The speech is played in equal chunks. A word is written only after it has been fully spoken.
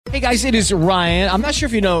Hey guys, it is Ryan. I'm not sure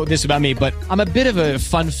if you know this about me, but I'm a bit of a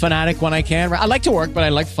fun fanatic when I can. I like to work, but I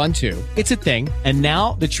like fun too. It's a thing. And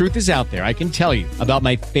now the truth is out there. I can tell you about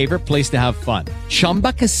my favorite place to have fun.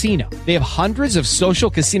 Chumba Casino. They have hundreds of social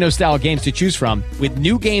casino style games to choose from with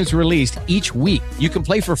new games released each week. You can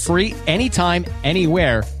play for free anytime,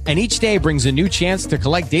 anywhere. And each day brings a new chance to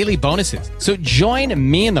collect daily bonuses. So join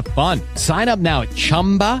me in the fun. Sign up now at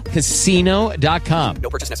ChumbaCasino.com. No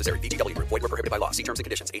purchase necessary. VGW. Void where prohibited by law. See terms and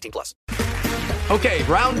conditions. 18+. Okay,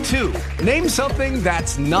 round two. Name something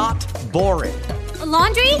that's not boring. A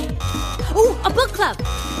laundry? Ooh, a book club.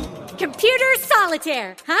 Computer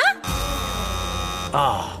solitaire, huh?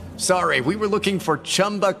 Ah, sorry. We were looking for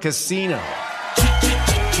Chumba Casino.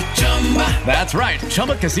 That's right.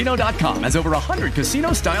 ChumbaCasino.com has over 100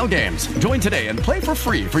 casino-style games. Join today and play for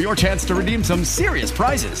free for your chance to redeem some serious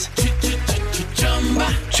prizes.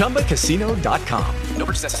 ChumbaCasino.com. No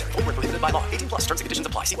purchase necessary. Void where prohibited by law. 18+. Terms and conditions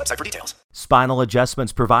apply. See website for details. Spinal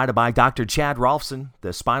adjustments provided by Dr. Chad Rolfson.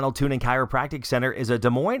 The Spinal Tuning Chiropractic Center is a Des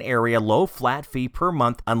Moines area low flat fee per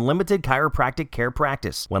month unlimited chiropractic care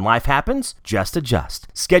practice. When life happens, just adjust.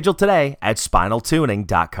 Schedule today at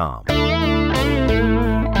spinaltuning.com.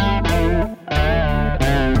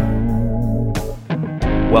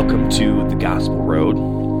 Welcome to the Gospel Road.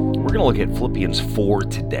 We're going to look at Philippians 4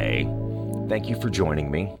 today. Thank you for joining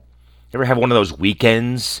me. Ever have one of those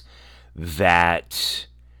weekends that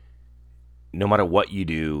no matter what you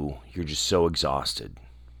do, you're just so exhausted?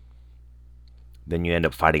 Then you end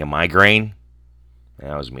up fighting a migraine?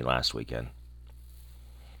 That was me last weekend.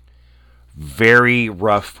 Very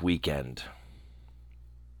rough weekend.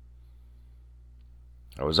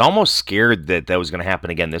 I was almost scared that was going to happen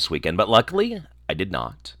again this weekend, but luckily I did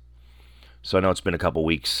not. So I know it's been a couple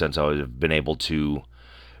weeks since I've been able to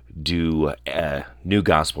do a new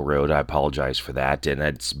Gospel Road. I apologize for that. And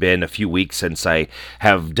it's been a few weeks since I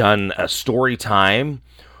have done a story time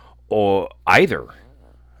or either.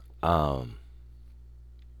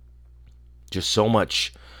 Just so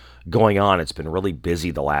much going on. It's been really busy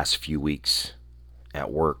the last few weeks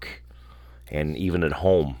at work and even at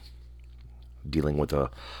home, dealing with a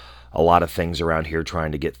lot of things around here,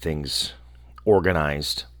 trying to get things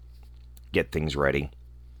organized, get things ready.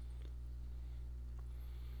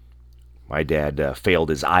 My dad failed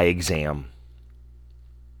his eye exam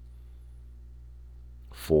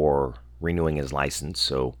for renewing his license,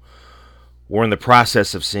 so we're in the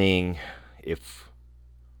process of seeing if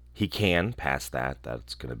he can pass that.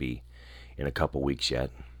 That's going to be in a couple weeks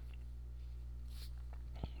yet.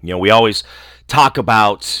 You know, we always talk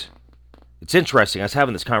about, it's interesting, I was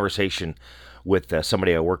having this conversation with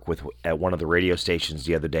somebody I work with at one of the radio stations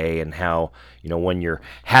the other day, and how, you know, when you're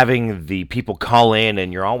having the people call in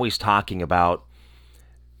and you're always talking about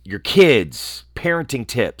your kids, parenting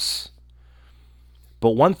tips.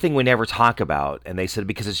 But one thing we never talk about, and they said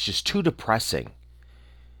because it's just too depressing,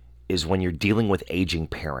 is when you're dealing with aging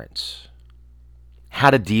parents.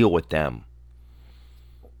 How to deal with them.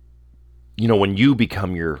 You know, when you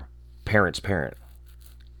become your parent's parent.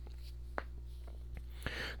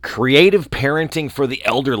 Creative parenting for the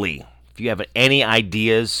elderly. If you have any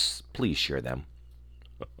ideas, please share them.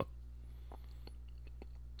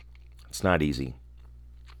 It's not easy.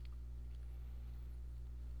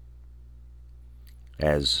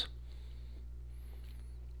 As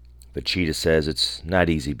the cheetah says, it's not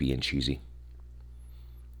easy being cheesy.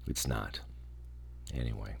 It's not.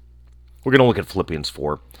 Anyway, we're going to look at Philippians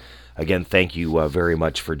 4. Again, thank you very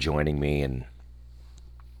much for joining me, and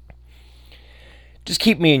just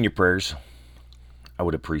keep me in your prayers. I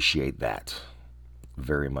would appreciate that.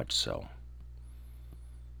 Very much so.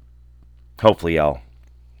 Hopefully I'll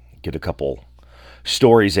get a couple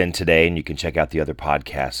stories in today, and you can check out the other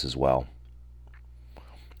podcasts as well.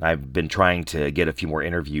 I've been trying to get a few more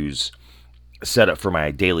interviews set up for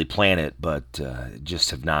my Daily Planet, but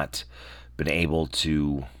just have not been able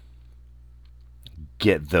to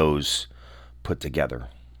get those put together.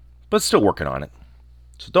 But still working on it.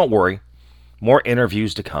 So don't worry. More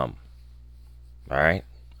interviews to come. All right?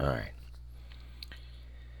 All right.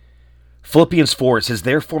 Philippians 4, it says,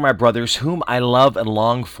 "Therefore, my brothers, whom I love and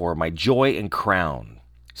long for, my joy and crown,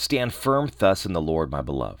 stand firm thus in the Lord, my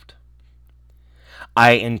beloved.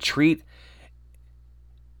 I entreat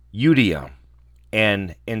Euodia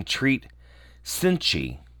and entreat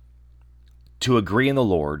Syntyche to agree in the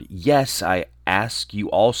Lord. Yes, I ask you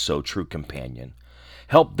also, true companion,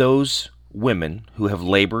 help those women who have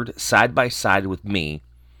labored side by side with me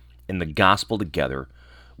in the gospel together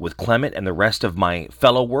with Clement and the rest of my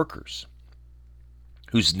fellow workers,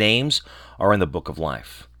 whose names are in the book of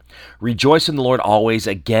life. Rejoice in the Lord always.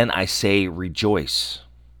 Again, I say rejoice.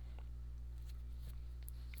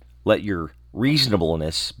 let your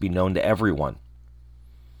reasonableness be known to everyone.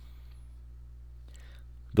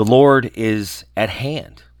 The Lord is at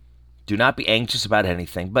hand. Do not be anxious about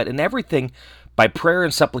anything, but in everything, by prayer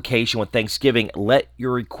and supplication with thanksgiving, let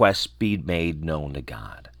your requests be made known to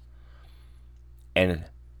God. And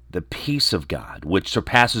the peace of God, which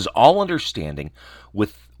surpasses all understanding,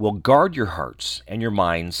 will guard your hearts and your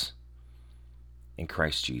minds in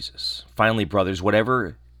Christ Jesus. Finally, brothers,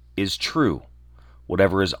 whatever is true,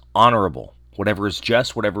 whatever is honorable, whatever is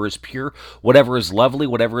just, whatever is pure, whatever is lovely,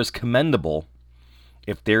 whatever is commendable,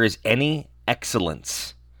 if there is any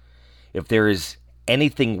excellence, if there is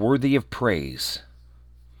anything worthy of praise,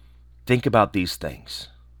 think about these things.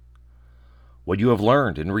 What you have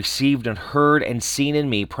learned and received and heard and seen in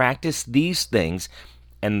me, practice these things,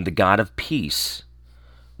 and the God of peace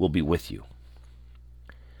will be with you.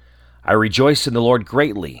 I rejoice in the Lord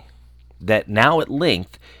greatly that now at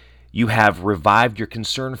length you have revived your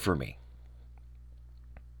concern for me.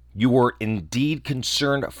 You were indeed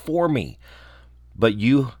concerned for me, but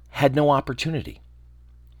you had no opportunity.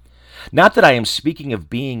 Not that I am speaking of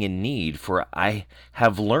being in need, for I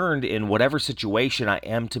have learned in whatever situation I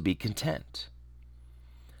am to be content.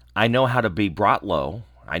 I know how to be brought low.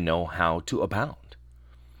 I know how to abound.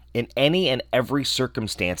 In any and every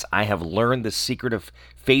circumstance, I have learned the secret of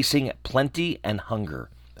facing plenty and hunger,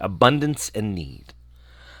 abundance and need.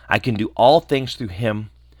 I can do all things through him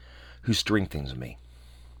who strengthens me.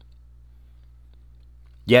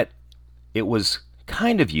 Yet, it was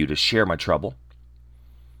kind of you to share my trouble.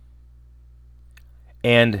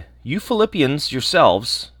 And you Philippians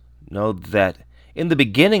yourselves know that in the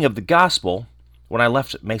beginning of the gospel, when I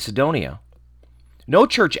left Macedonia, no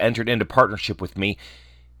church entered into partnership with me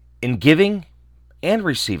in giving and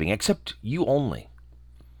receiving, except you only.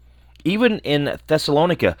 Even in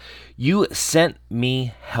Thessalonica, you sent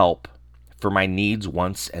me help for my needs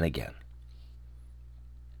once and again.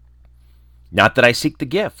 Not that I seek the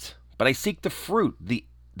gift, but I seek the fruit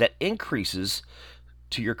that increases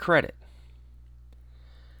to your credit.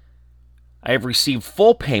 I have received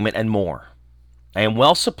full payment and more. I am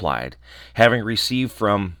well supplied, having received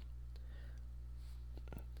from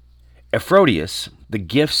Epaphroditus the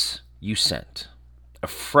gifts you sent, a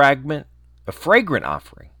fragrant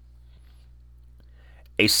offering,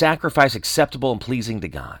 a sacrifice acceptable and pleasing to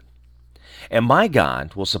God. And my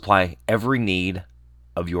God will supply every need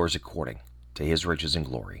of yours according to his riches and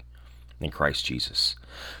glory in Christ Jesus.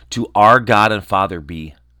 To our God and Father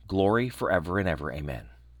be glory forever and ever. Amen.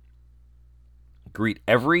 Greet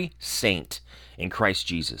every saint in Christ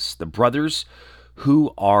Jesus. The brothers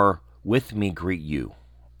who are with me greet you.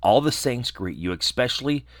 All the saints greet you,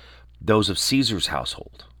 especially those of Caesar's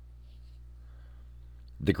household.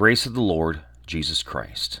 The grace of the Lord Jesus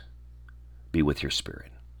Christ be with your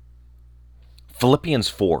spirit. Philippians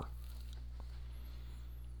 4.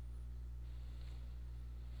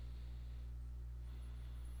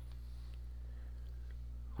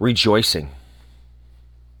 Rejoicing.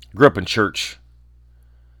 Grew up in church.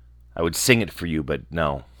 I would sing it for you, but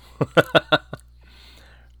no.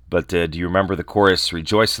 But do you remember the chorus,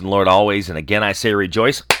 rejoice in the Lord always, and again I say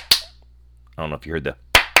rejoice? I don't know if you heard the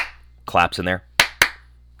claps in there.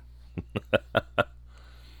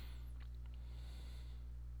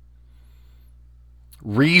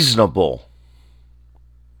 Reasonable.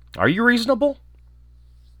 Are you reasonable?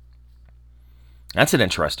 That's an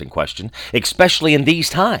interesting question, especially in these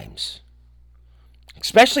times.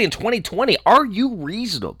 Especially in 2020, are you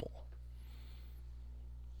reasonable?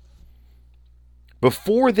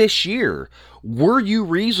 Before this year, were you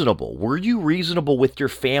reasonable? Were you reasonable with your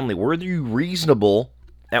family? Were you reasonable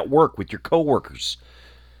at work with your coworkers?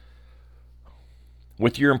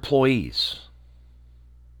 With your employees?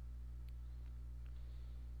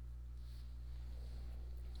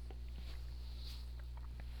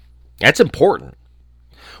 That's important.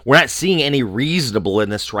 We're not seeing any reasonable in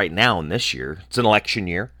this right now in this year. It's an election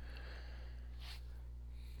year.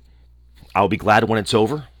 I'll be glad when it's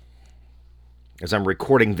over. As I'm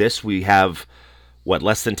recording this, we have,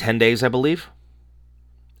 less than 10 days, I believe?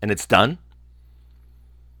 And it's done?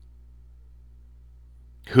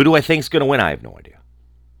 Who do I think is going to win? I have no idea.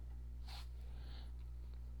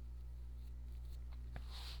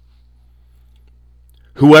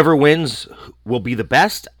 Whoever wins will be the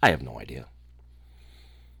best? I have no idea.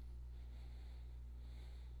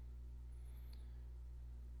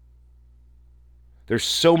 There's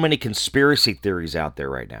so many conspiracy theories out there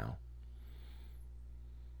right now.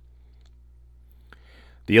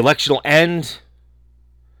 The election will end,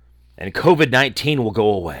 and COVID-19 will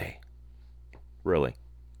go away. Really.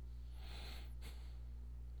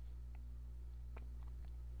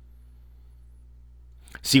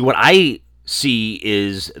 See, what I see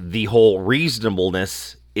is the whole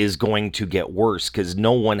reasonableness is going to get worse because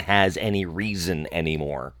no one has any reason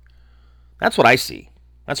anymore. That's what I see.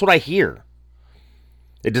 That's what I hear.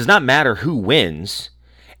 It does not matter who wins.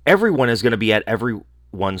 Everyone is going to be at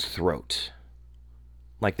everyone's throat,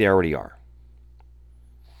 like they already are.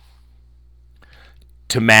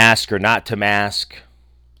 To mask or not to mask.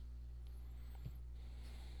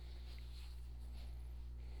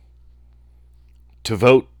 To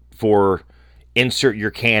vote for insert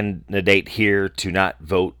your candidate here, to not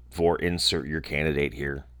vote for insert your candidate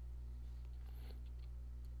here.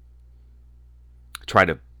 Try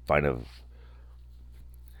to find a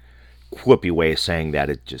quippy way of saying that.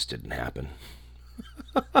 It just didn't happen.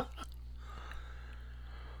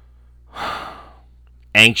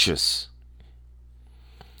 Anxious.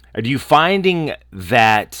 Are you finding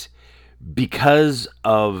that because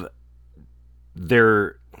of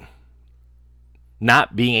their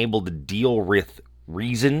not being able to deal with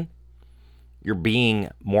reason, you're being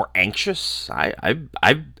more anxious? I've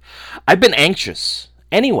been anxious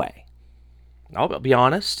anyway. I'll be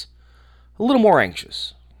honest, a little more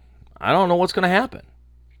anxious. I don't know what's going to happen.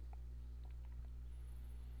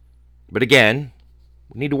 But again,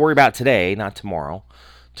 we need to worry about today, not tomorrow.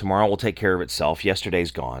 Tomorrow will take care of itself.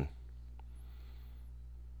 Yesterday's gone.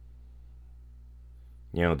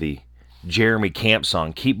 You know, the Jeremy Camp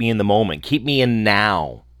song, Keep Me in the Moment, keep me in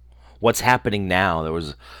now. What's happening now? There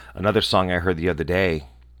was another song I heard the other day,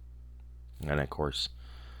 and of course,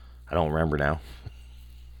 I don't remember now.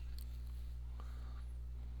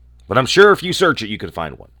 But I'm sure if you search it, you could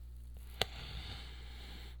find one.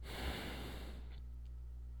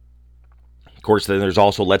 Of course, then there's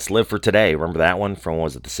also Let's Live for Today. Remember that one from,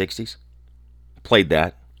 was it the 60s? Played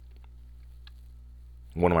that.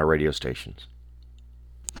 One of my radio stations.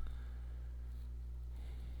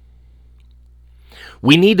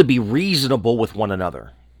 We need to be reasonable with one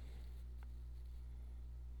another.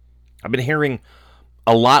 I've been hearing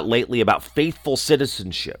a lot lately about faithful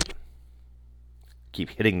citizenship.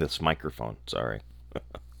 Keep hitting this microphone, sorry.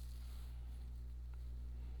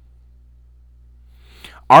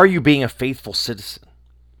 Are you being a faithful citizen?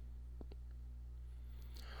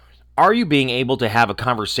 Are you being able to have a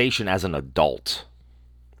conversation as an adult?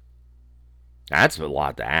 That's a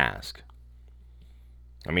lot to ask.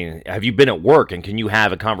 I mean, have you been at work and can you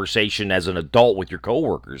have a conversation as an adult with your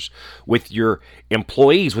coworkers, with your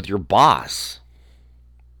employees, with your boss?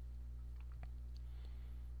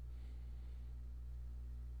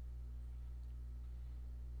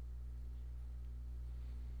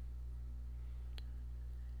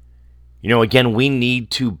 You know, again, we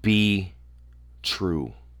need to be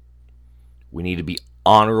true. We need to be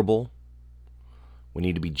honorable. We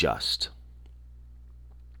need to be just.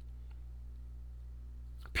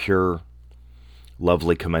 Pure,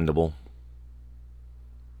 lovely, commendable.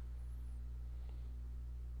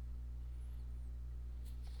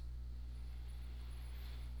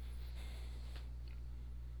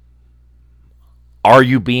 Are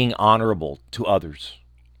you being honorable to others?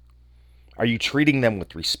 Are you treating them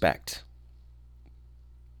with respect?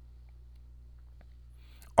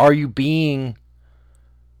 Are you being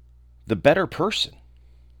the better person?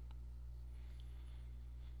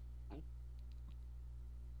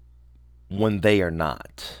 When they are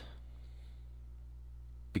not.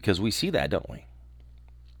 Because we see that, don't we?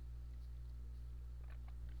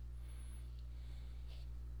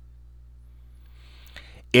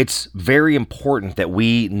 It's very important that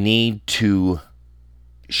we need to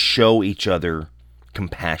show each other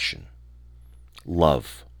compassion,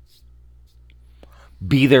 love.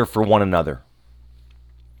 Be there for one another.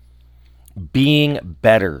 Being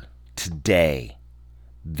better today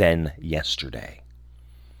than yesterday.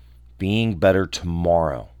 Being better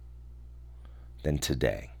tomorrow than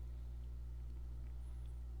today.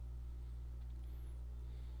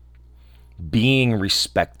 Being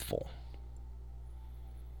respectful.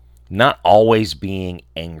 Not always being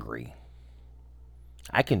angry.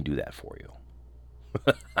 I can do that for you.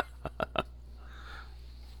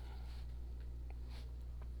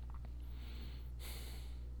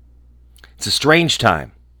 It's a strange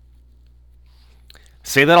time.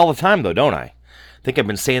 Say that all the time, though, don't I? I think I've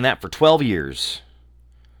been saying that for 12 years,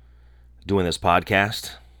 doing this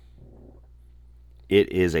podcast.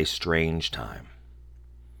 It is a strange time.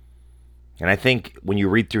 And I think when you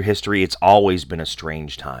read through history, it's always been a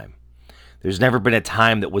strange time. There's never been a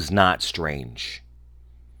time that was not strange.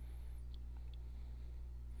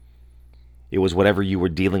 It was whatever you were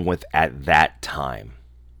dealing with at that time,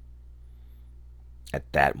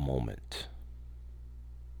 at that moment.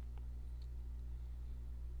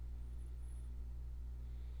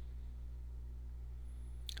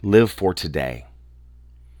 Live for today.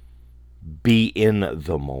 Be in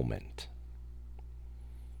the moment.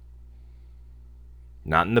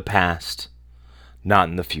 Not in the past, not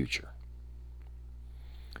in the future.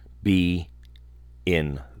 Be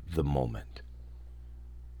in the moment.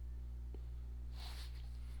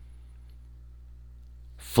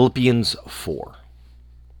 Philippians 4.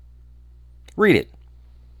 Read it.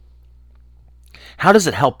 How does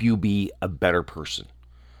it help you be a better person?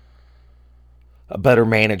 A better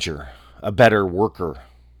manager, a better worker,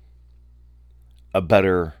 a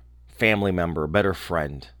better family member, a better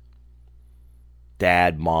friend,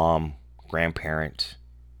 dad, mom, grandparent,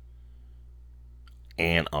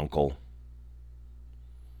 aunt, uncle.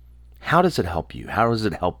 How does it help you? How does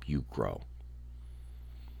it help you grow?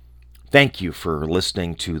 Thank you for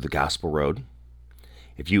listening to The Gospel Road.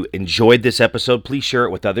 If you enjoyed this episode, please share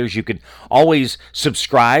it with others. You can always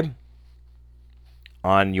subscribe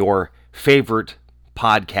on your favorite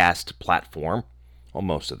podcast platform, well,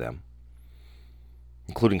 most of them,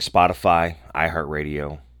 including Spotify,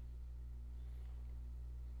 iHeartRadio.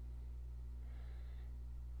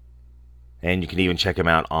 And you can even check them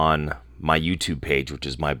out on my YouTube page, which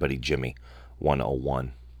is My Buddy Jimmy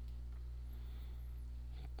 101.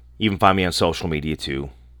 You can find me on social media too.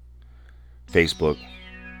 Facebook,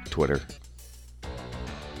 Twitter,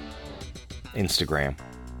 Instagram,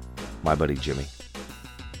 My Buddy Jimmy.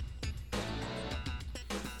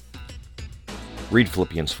 Read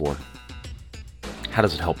Philippians 4. How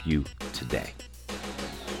does it help you today?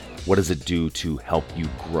 What does it do to help you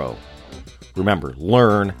grow? Remember,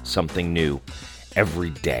 learn something new every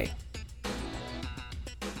day.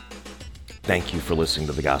 Thank you for listening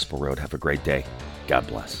to The Gospel Road. Have a great day. God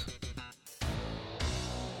bless.